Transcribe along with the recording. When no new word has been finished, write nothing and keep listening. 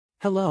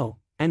Hello,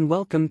 and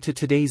welcome to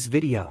today's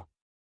video.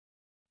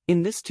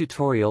 In this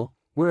tutorial,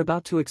 we're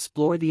about to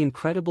explore the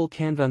incredible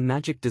Canva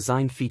Magic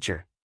Design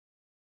feature.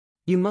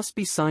 You must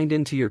be signed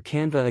into your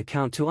Canva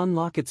account to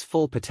unlock its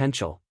full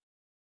potential.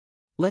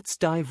 Let's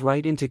dive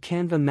right into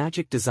Canva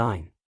Magic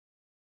Design.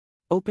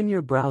 Open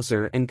your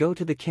browser and go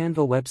to the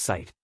Canva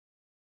website.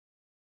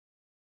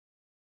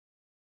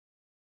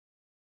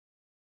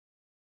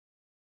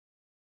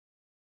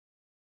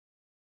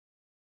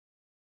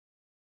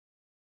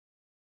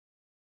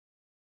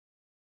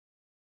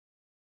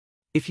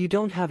 If you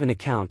don't have an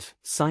account,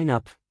 sign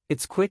up.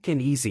 It's quick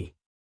and easy.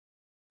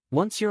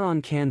 Once you're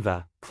on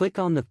Canva, click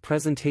on the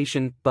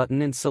Presentation button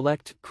and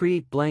select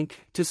Create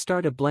Blank to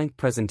start a blank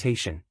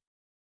presentation.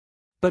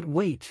 But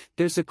wait,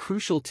 there's a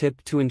crucial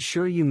tip to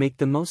ensure you make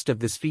the most of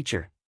this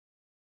feature.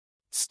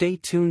 Stay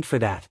tuned for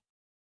that.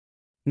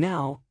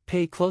 Now,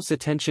 pay close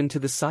attention to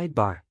the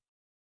sidebar.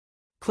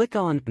 Click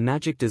on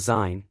Magic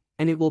Design,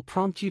 and it will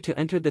prompt you to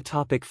enter the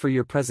topic for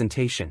your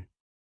presentation.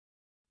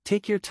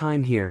 Take your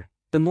time here.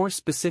 The more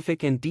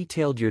specific and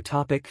detailed your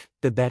topic,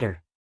 the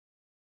better.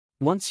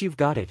 Once you've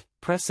got it,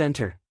 press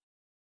Enter.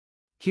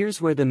 Here's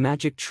where the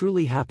magic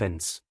truly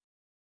happens.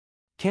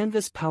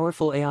 Canva's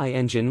powerful AI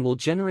engine will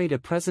generate a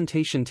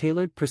presentation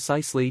tailored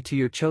precisely to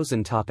your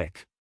chosen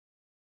topic.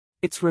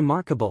 It's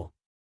remarkable.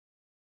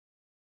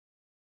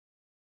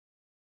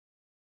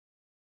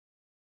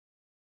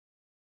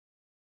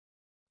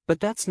 But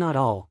that's not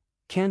all.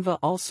 Canva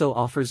also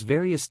offers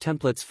various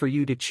templates for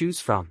you to choose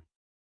from.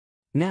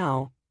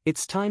 Now,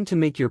 it's time to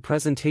make your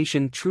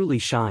presentation truly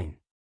shine.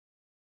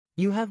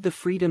 You have the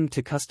freedom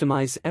to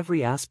customize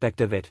every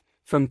aspect of it,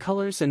 from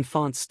colors and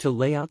fonts to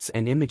layouts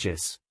and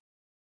images.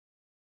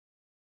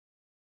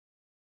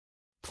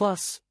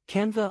 Plus,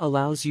 Canva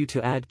allows you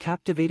to add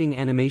captivating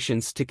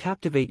animations to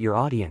captivate your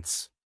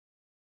audience.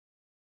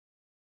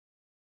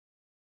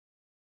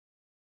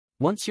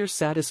 Once you're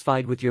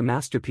satisfied with your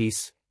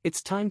masterpiece,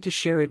 it's time to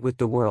share it with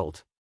the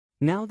world.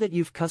 Now that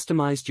you've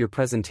customized your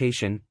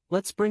presentation,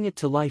 let's bring it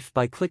to life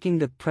by clicking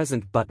the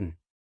Present button.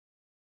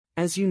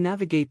 As you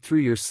navigate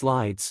through your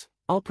slides,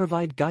 I'll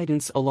provide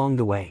guidance along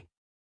the way.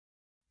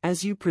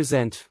 As you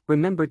present,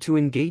 remember to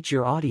engage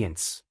your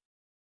audience.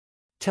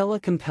 Tell a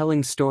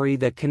compelling story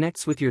that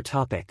connects with your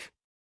topic.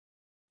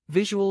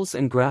 Visuals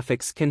and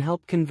graphics can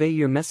help convey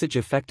your message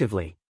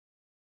effectively.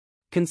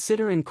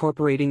 Consider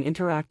incorporating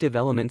interactive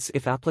elements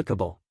if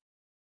applicable.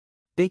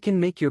 They can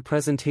make your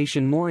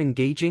presentation more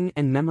engaging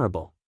and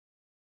memorable.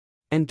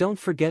 And don't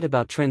forget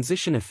about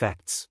transition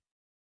effects.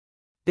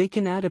 They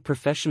can add a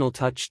professional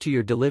touch to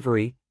your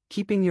delivery,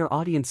 keeping your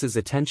audience's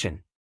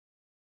attention.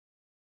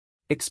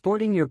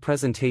 Exporting your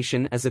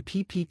presentation as a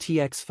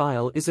PPTX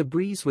file is a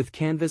breeze with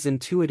Canva's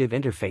intuitive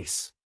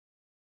interface.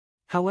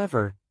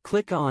 However,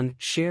 click on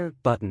Share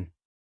button.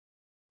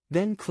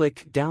 Then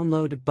click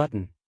Download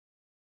button.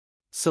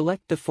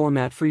 Select the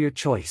format for your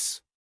choice.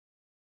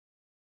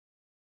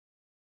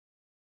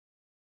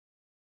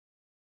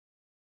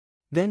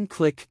 Then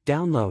click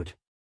Download.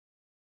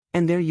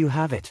 And there you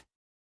have it.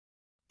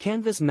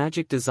 Canva's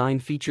Magic Design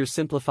feature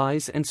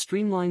simplifies and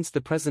streamlines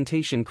the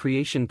presentation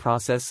creation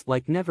process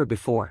like never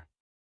before.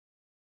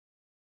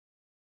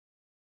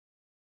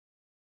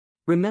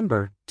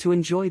 Remember, to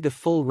enjoy the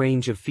full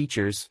range of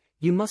features,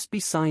 you must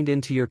be signed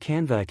into your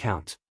Canva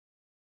account.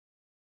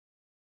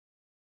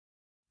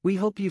 We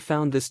hope you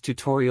found this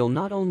tutorial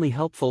not only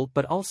helpful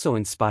but also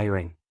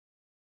inspiring.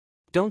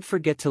 Don't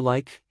forget to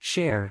like,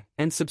 share,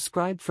 and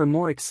subscribe for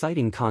more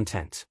exciting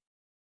content.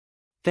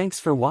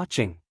 Thanks for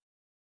watching.